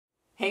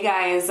Hey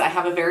guys, I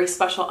have a very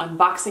special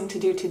unboxing to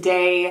do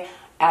today.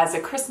 As a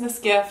Christmas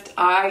gift,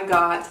 I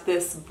got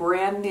this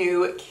brand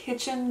new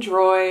kitchen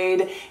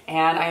droid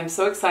and I am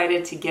so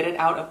excited to get it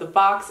out of the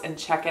box and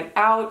check it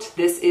out.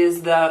 This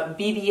is the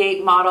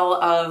BB-8 model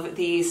of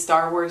the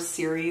Star Wars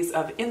series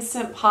of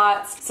Instant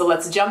Pots. So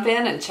let's jump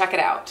in and check it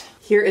out.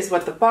 Here is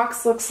what the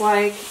box looks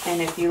like,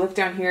 and if you look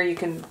down here you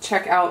can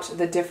check out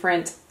the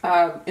different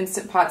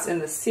Instant Pots in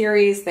the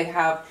series. They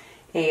have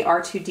a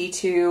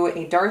R2-D2,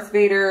 a Darth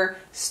Vader,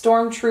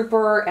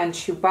 Stormtrooper, and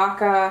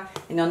Chewbacca.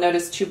 And you'll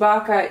notice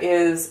Chewbacca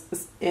is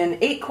an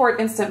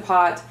 8-quart Instant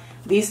Pot.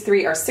 These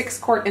three are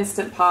 6-quart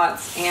Instant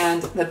Pots,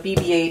 and the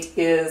BB-8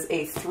 is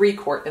a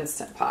 3-quart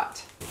Instant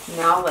Pot.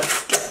 Now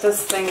let's get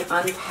this thing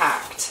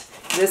unpacked.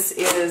 This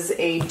is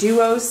a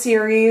Duo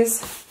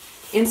series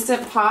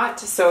Instant Pot,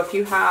 so if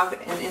you have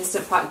an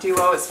Instant Pot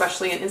Duo,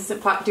 especially an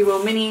Instant Pot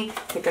Duo Mini,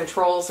 the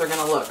controls are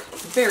going to look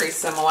very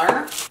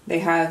similar. They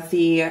have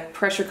the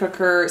pressure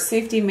cooker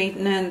safety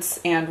maintenance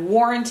and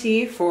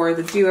warranty for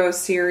the Duo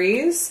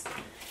series,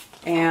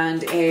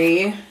 and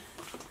a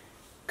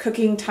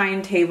cooking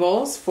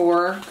timetables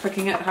for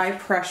cooking at high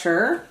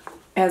pressure,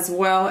 as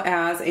well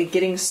as a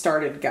getting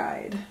started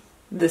guide.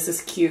 This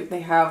is cute. They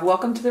have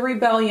Welcome to the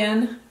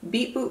Rebellion,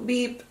 Beep Boop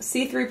Beep,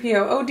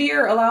 C-3PO, oh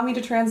dear, allow me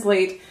to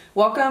translate.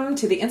 Welcome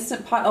to the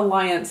Instant Pot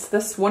Alliance.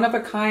 This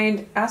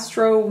one-of-a-kind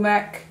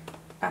astromech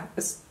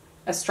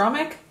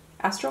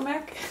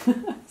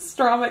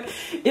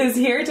is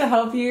here to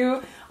help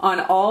you on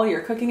all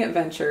your cooking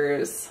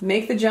adventures.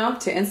 Make the jump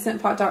to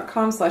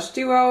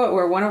instantpot.com/duo,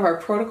 where one of our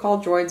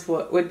protocol droids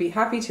would be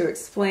happy to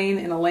explain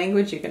in a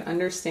language you can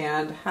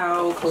understand.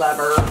 How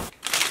clever.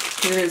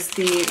 Here is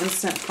the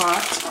Instant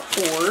Pot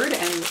cord,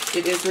 and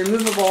it is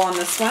removable on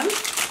this one.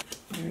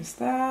 There's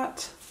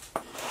that.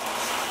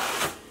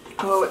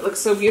 Oh, it looks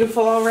so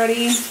beautiful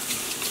already.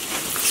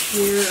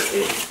 Here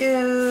it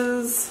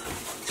is.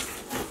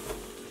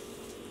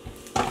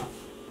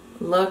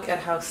 Look at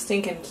how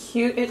stinking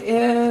cute it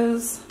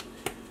is.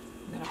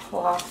 I'm gonna pull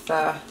off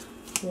the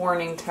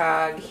warning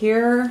tag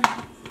here.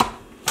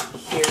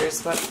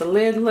 Here's what the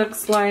lid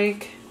looks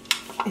like.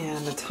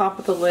 And the top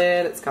of the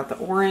lid, it's got the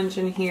orange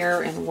in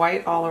here and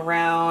white all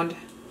around.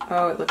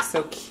 Oh, it looks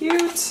so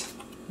cute.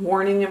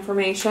 Warning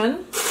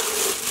information.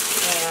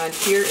 And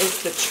here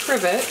is the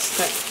trivet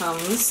that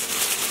comes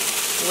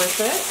with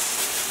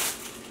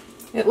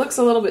it. It looks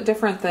a little bit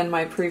different than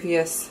my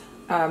previous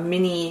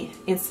mini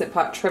Instant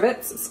Pot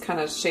trivets. It's kind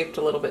of shaped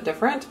a little bit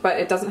different, but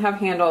it doesn't have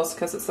handles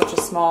because it's such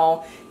a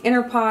small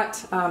inner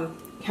pot.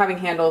 Having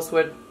handles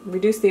would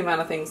reduce the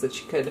amount of things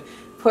that you could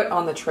put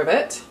on the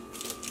trivet.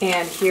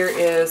 And here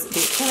is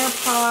the inner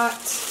pot.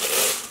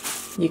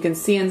 You can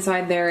see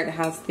inside there it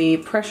has the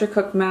pressure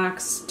cook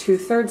max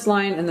 2/3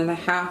 line, and then the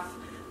half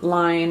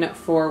line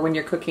for when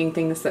you're cooking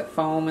things that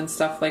foam and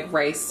stuff like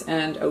rice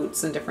and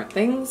oats and different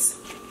things.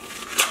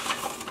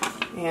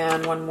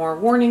 And one more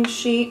warning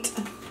sheet.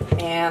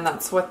 And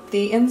that's what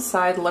the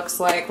inside looks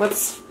like.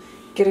 Let's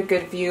get a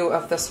good view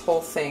of this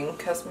whole thing,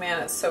 because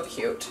man, it's so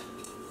cute.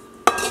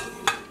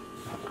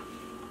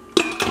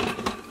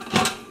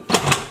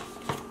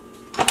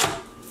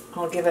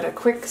 I'll give it a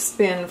quick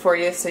spin for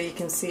you so you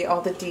can see all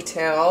the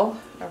detail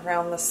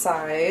around the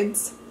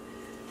sides.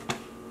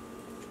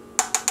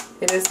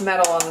 It is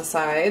metal on the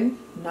side,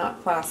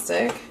 not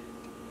plastic.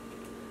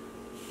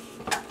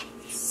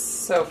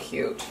 So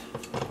cute.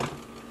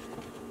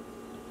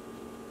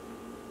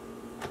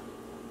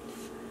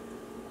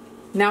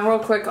 Now real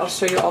quick, I'll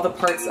show you all the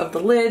parts of the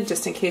lid,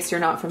 just in case you're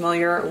not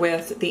familiar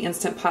with the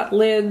Instant Pot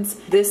lids.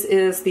 This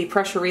is the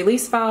pressure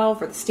release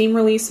valve, or the steam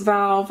release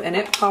valve, and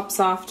it pops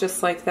off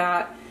just like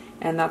that.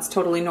 And that's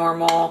totally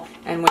normal.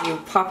 And when you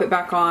pop it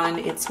back on,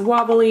 it's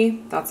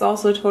wobbly. That's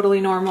also totally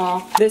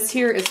normal. This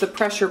here is the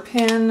pressure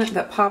pin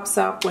that pops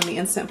up when the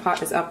Instant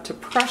Pot is up to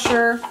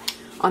pressure.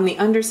 On the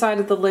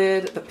underside of the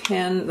lid,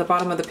 the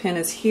bottom of the pin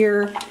is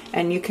here,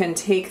 and you can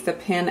take the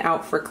pin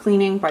out for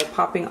cleaning by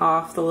popping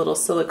off the little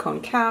silicone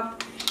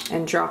cap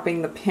and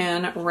dropping the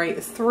pin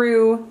right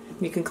through.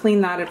 You can clean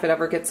that if it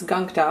ever gets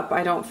gunked up.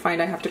 I don't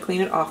find I have to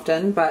clean it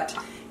often, but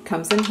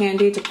comes in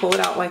handy to pull it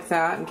out like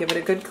that and give it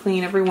a good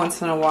clean every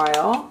once in a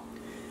while.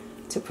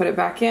 To put it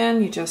back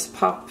in, you just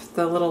pop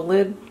the little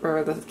lid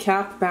or the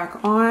cap back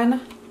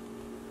on,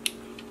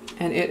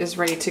 and it is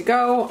ready to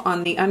go.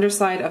 On the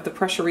underside of the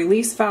pressure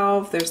release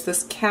valve, there's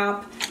this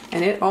cap,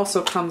 and it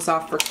also comes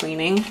off for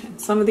cleaning. And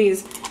some of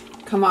these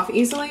come off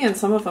easily and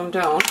some of them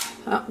don't.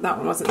 Oh, that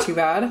one wasn't too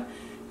bad.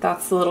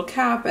 That's the little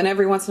cap, and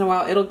every once in a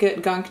while it'll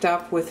get gunked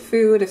up with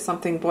food if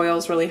something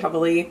boils really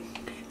heavily.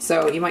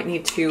 So you might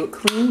need to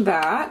clean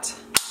that,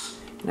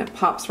 and it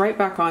pops right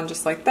back on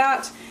just like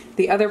that.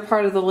 The other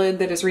part of the lid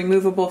that is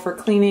removable for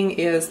cleaning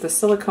is the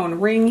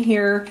silicone ring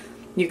here.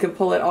 You can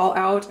pull it all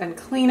out and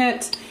clean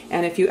it,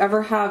 and if you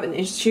ever have an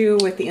issue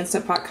with the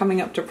Instant Pot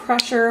coming up to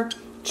pressure,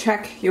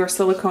 check your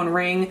silicone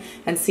ring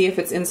and see if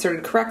it's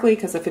inserted correctly,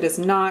 because if it is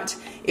not,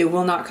 it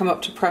will not come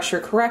up to pressure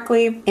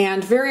correctly.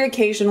 And very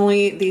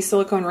occasionally, these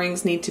silicone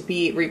rings need to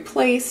be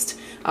replaced.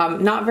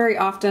 Not very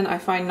often, I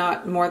find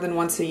not more than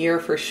once a year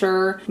for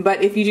sure.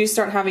 But if you do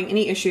start having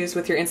any issues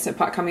with your Instant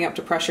Pot coming up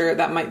to pressure,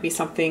 that might be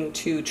something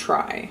to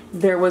try.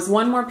 There was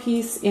one more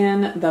piece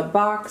in the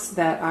box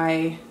that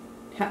I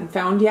hadn't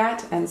found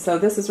yet, and so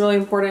this is really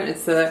important.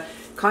 It's the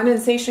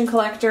condensation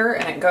collector,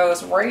 and it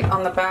goes right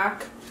on the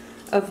back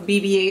of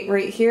BB-8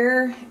 right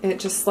here. It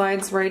just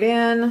slides right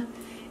in,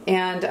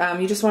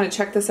 and you just want to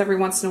check this every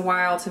once in a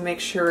while to make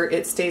sure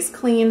it stays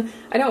clean.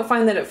 I don't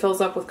find that it fills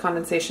up with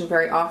condensation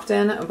very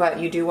often, but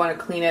you do want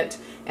to clean it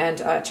and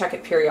check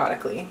it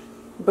periodically.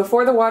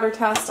 Before the water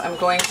test, I'm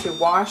going to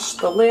wash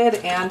the lid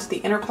and the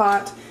inner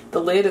pot.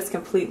 The lid is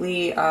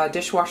completely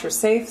dishwasher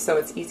safe, so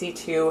it's easy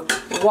to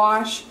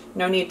wash.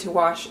 No need to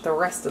wash the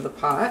rest of the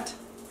pot.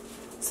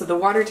 So the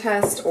water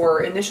test,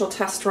 or initial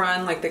test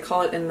run, like they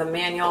call it in the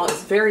manual,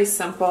 is very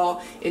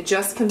simple. It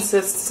just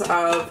consists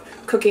of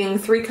cooking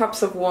 3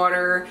 cups of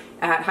water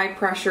at high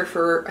pressure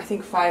for, I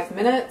think, 5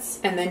 minutes,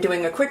 and then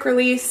doing a quick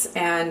release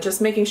and just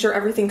making sure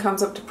everything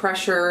comes up to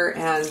pressure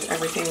and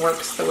everything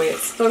works the way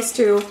it's supposed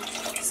to.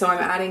 So I'm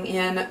adding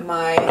in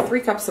my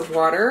 3 cups of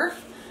water,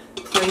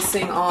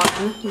 placing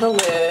on the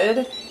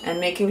lid, and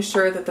making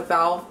sure that the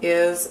valve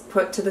is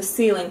put to the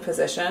sealing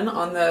position.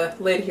 On the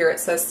lid here it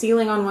says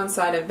sealing on one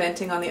side and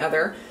venting on the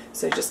other,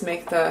 so just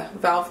make the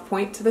valve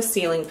point to the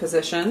sealing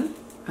position.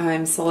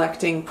 I'm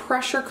selecting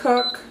pressure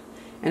cook,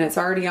 and it's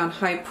already on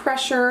high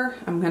pressure.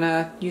 I'm going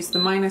to use the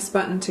minus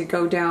button to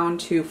go down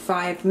to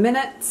 5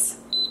 minutes.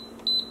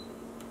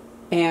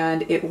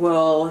 And it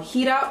will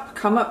heat up,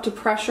 come up to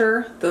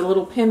pressure. The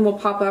little pin will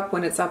pop up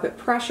when it's up at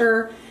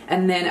pressure,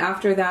 and then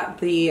after that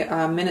the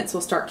minutes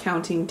will start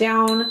counting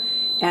down.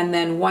 And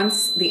then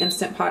once the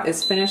Instant Pot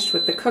is finished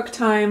with the cook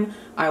time,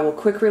 I will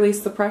quick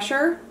release the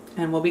pressure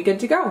and we'll be good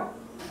to go.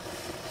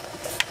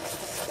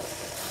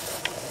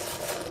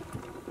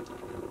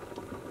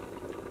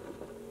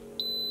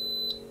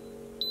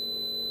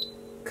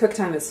 Cook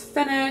time is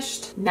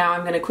finished. Now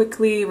I'm going to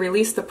quickly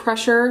release the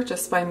pressure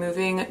just by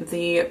moving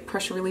the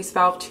pressure release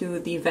valve to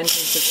the venting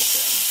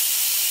position.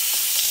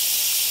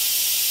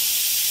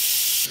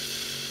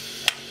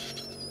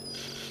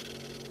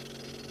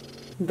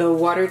 The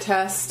water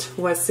test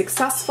was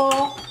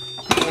successful,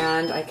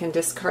 and I can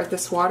discard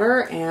this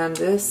water, and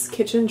this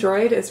kitchen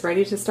droid is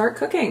ready to start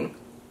cooking.